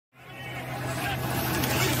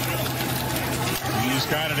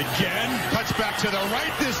Got it again. Cuts back to the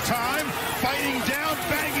right this time. Fighting down,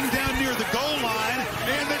 banging down near the goal line.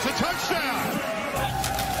 And it's a touchdown.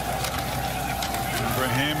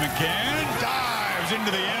 Ibrahim again. Dives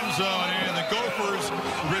into the end zone. And the Gophers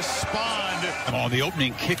respond. On the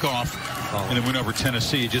opening kickoff in the win over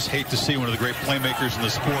Tennessee. You just hate to see one of the great playmakers in the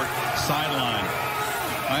sport sideline.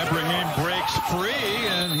 Ibrahim breaks free,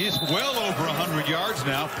 and he's well over 100 yards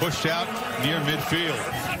now, pushed out near midfield.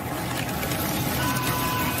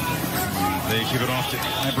 They give it off to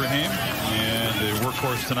Ibrahim, and the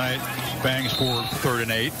workhorse tonight bangs for 3rd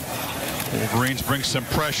and 8. Wolverines bring some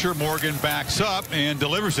pressure. Morgan backs up and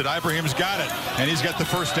delivers it. Ibrahim's got it, and he's got the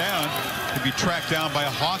first down. To be tracked down by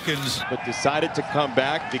Hawkins. But decided to come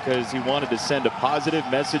back because he wanted to send a positive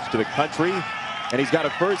message to the country. And he's got a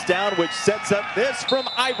first down, which sets up this from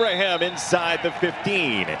Ibrahim inside the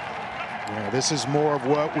 15. Yeah, this is more of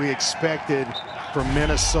what we expected from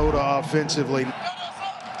Minnesota offensively.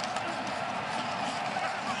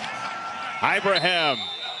 Ibrahim,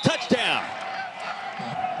 touchdown.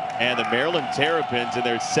 And the Maryland Terrapins in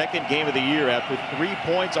their 2nd game of the year after 3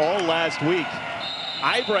 points all last week.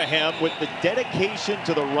 Ibrahim with the dedication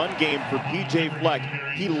to the run game for P.J. Fleck.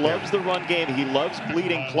 He loves the run game. He loves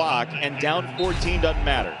bleeding clock, and down 14 doesn't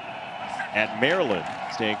matter. At Maryland,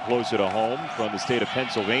 staying closer to home from the state of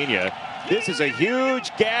Pennsylvania. This is a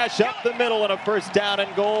huge gash up the middle and a first down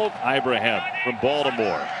and goal. Ibrahim from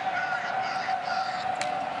Baltimore.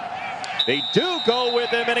 They do go with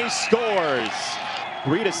him, and he scores.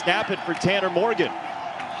 3 to snap it for Tanner Morgan.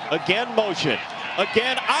 Again motion.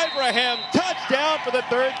 Again, Ibrahim, touchdown for the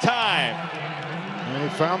 3rd time. And he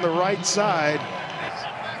found the right side.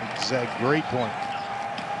 Exact, great point.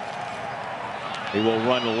 He will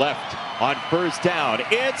run left on first down.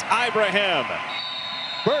 It's Ibrahim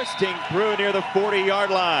bursting through near the 40-yard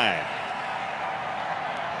line.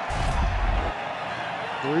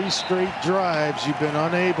 3 straight drives you've been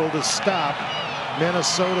unable to stop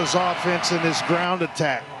Minnesota's offense in this ground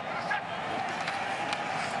attack.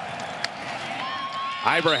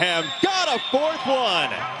 Ibrahim got a 4th one.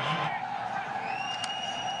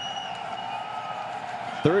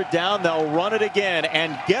 3rd down, they'll run it again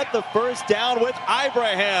and get the first down with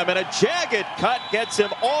Ibrahim. And a jagged cut gets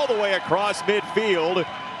him all the way across midfield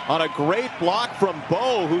on a great block from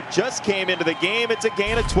Bo, who just came into the game. It's a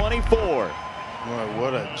gain of 24. Boy,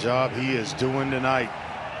 what a job he is doing tonight.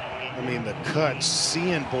 I mean, the cuts,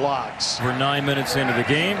 seeing blocks. We're 9 minutes into the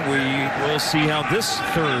game. We will see how this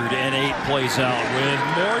 3rd and 8 plays out with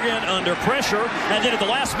Morgan under pressure. And then at the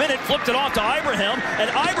last minute, flipped it off to Ibrahim. And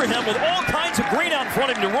Ibrahim with all kinds of green out in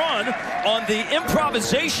front of him to run on the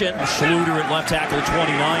improvisation. Schluter at left tackle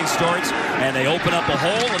 29 starts. And they open up a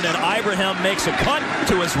hole. And then Ibrahim makes a cut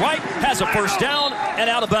to his right. Has a first down and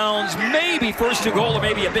out of bounds. Maybe first to goal or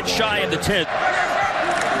maybe a bit shy of the 10.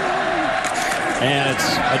 And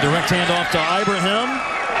it's a direct handoff to Ibrahim,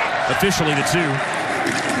 officially the 2.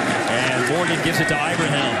 And Morgan gives it to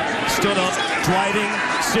Ibrahim. Stood up, driving,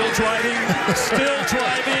 still driving, still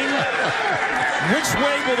driving. Which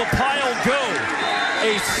way will the pile go?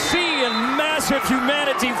 A sea in massive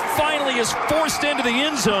humanity finally is forced into the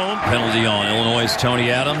end zone. Penalty on Illinois' Tony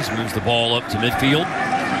Adams, moves the ball up to midfield.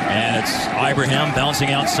 And it's Ibrahim bouncing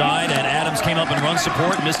outside, and Adams came up in run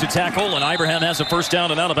support, missed a tackle, and Ibrahim has a first down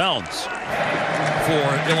and out of bounds for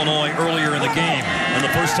Illinois earlier in the game in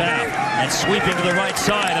the first half. And sweeping to the right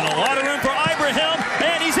side, and a lot of room for Ibrahim,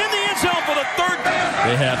 and he's in the end zone for the 3rd.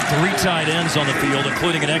 They have 3 tight ends on the field,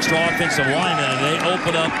 including an extra offensive lineman, and they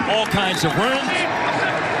open up all kinds of room.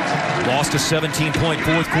 Lost a 17-point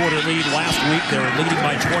 4th quarter lead last week. They're leading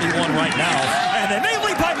by 21 right now, and they may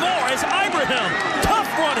lead by more as Ibrahim, tough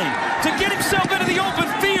running to get himself into the open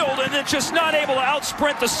field, and then just not able to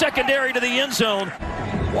outsprint the secondary to the end zone.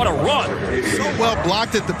 What a run. So well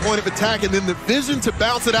blocked at the point of attack, and then the vision to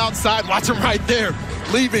bounce it outside. Watch him right there,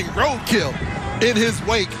 leaving roadkill in his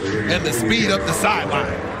wake, and the speed up the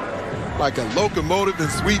sideline. Like a locomotive in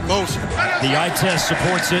sweet motion. The eye test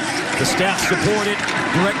supports it. The stats support it.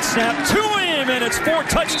 Direct snap to him, and it's 4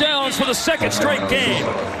 touchdowns for the 2nd straight game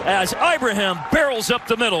as Ibrahim barrels up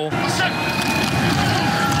the middle. Ibrahim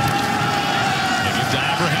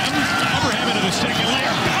into the 2nd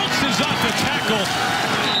layer, bounces off the tackle.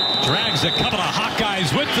 Drags a couple of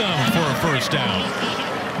Hawkeyes with them for a first down.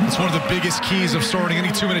 It's one of the biggest keys of starting any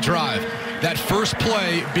 2-minute drive. That first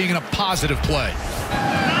play being a positive play.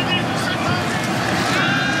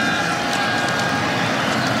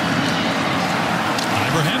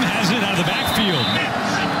 Ibrahim has it out of the backfield.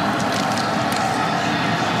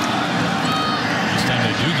 This time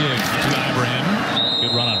they do give to Ibrahim.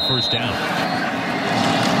 Good run on first down.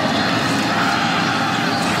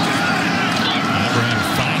 Ibrahim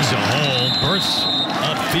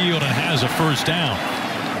first down.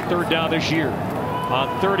 Third down this year. On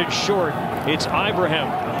 3rd and short, it's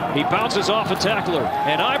Ibrahim. He bounces off a tackler,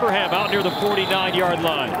 and Ibrahim out near the 49-yard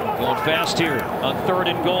line. Going fast here on 3rd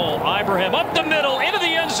and goal. Ibrahim up the middle, into the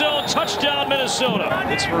end zone, touchdown Minnesota.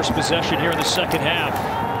 It's first possession here in the second half.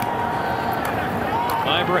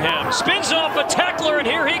 Ibrahim spins off a tackler, and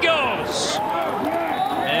here he goes.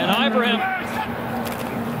 And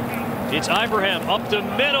it's Ibrahim up the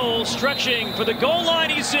middle, stretching for the goal line.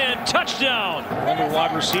 He's in, touchdown. Older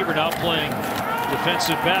wide receiver now playing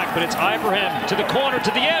defensive back, but it's Ibrahim to the corner,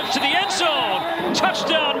 to the edge, to the end zone.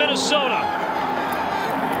 Touchdown, Minnesota.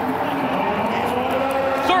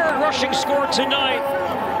 3rd rushing score tonight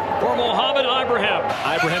for Mohamed Ibrahim.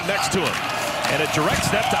 Ibrahim next to him, and a direct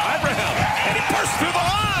step to Ibrahim, and he bursts through the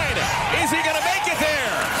line. Is he going to make it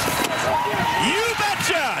there? You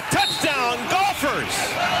betcha! Touchdown, Gophers.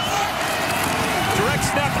 Direct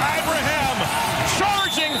step, Ibrahim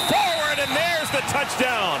charging forward, and there's the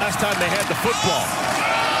touchdown. Last time they had the football.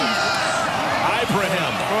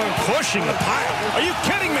 Ibrahim pushing the pile. Are you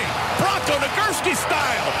kidding me? Bronco Nagurski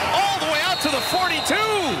style, all the way out to the 42.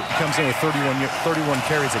 Comes in with 31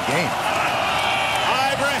 carries a game.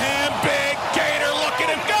 Ibrahim, big gator, look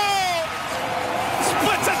at him go!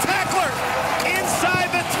 Splits a tackler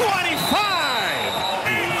inside the 25.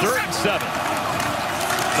 3rd and 7.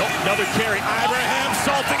 Nope, another carry. Ibrahim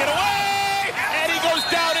salting it away, and he goes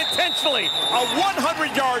down intentionally. A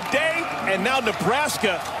 100-yard day, and now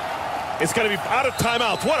Nebraska is going to be out of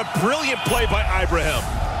timeouts. What a brilliant play by Ibrahim.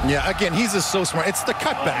 Yeah, again, he's just so smart. It's the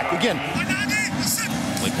cutback. Again,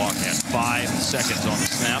 Play clock has 5 seconds on the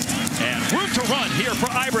snap. And room to run here for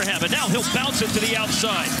Ibrahim. And now he'll bounce it to the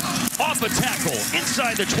outside. Off a tackle,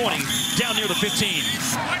 inside the 20, down near the 15.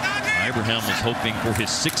 Ibrahim was hoping for his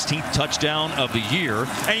 16th touchdown of the year.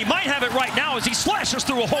 And he might have it right now as he slashes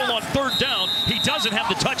through a hole on 3rd down. He doesn't have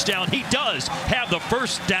the touchdown. He does have the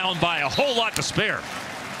first down by a whole lot to spare.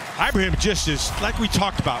 Ibrahim just is, like we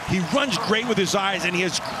talked about, he runs great with his eyes and he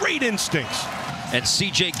has great instincts. And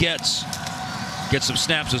CJ gets some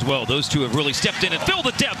snaps as well. Those two have really stepped in and filled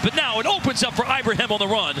the depth, but now it opens up for Ibrahim on the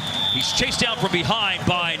run. He's chased down from behind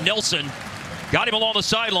by Nelson. Got him along the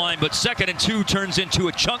sideline, but 2nd and 2 turns into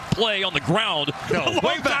a chunk play on the ground. No,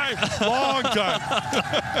 way back. Long time.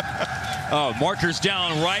 Markers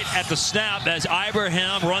down right at the snap as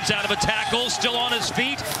Ibrahim runs out of a tackle, still on his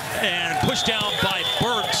feet, and pushed down by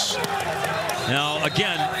Burks. Now,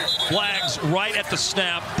 again, flags right at the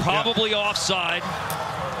snap, probably offside.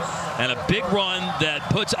 And a big run that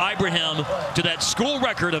puts Ibrahim to that school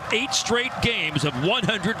record of 8 straight games of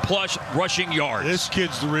 100-plus rushing yards. This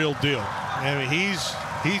kid's the real deal. I mean, he's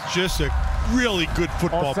just a really good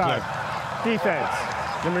football player. Defense,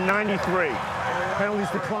 number 93. Penalties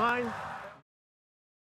decline.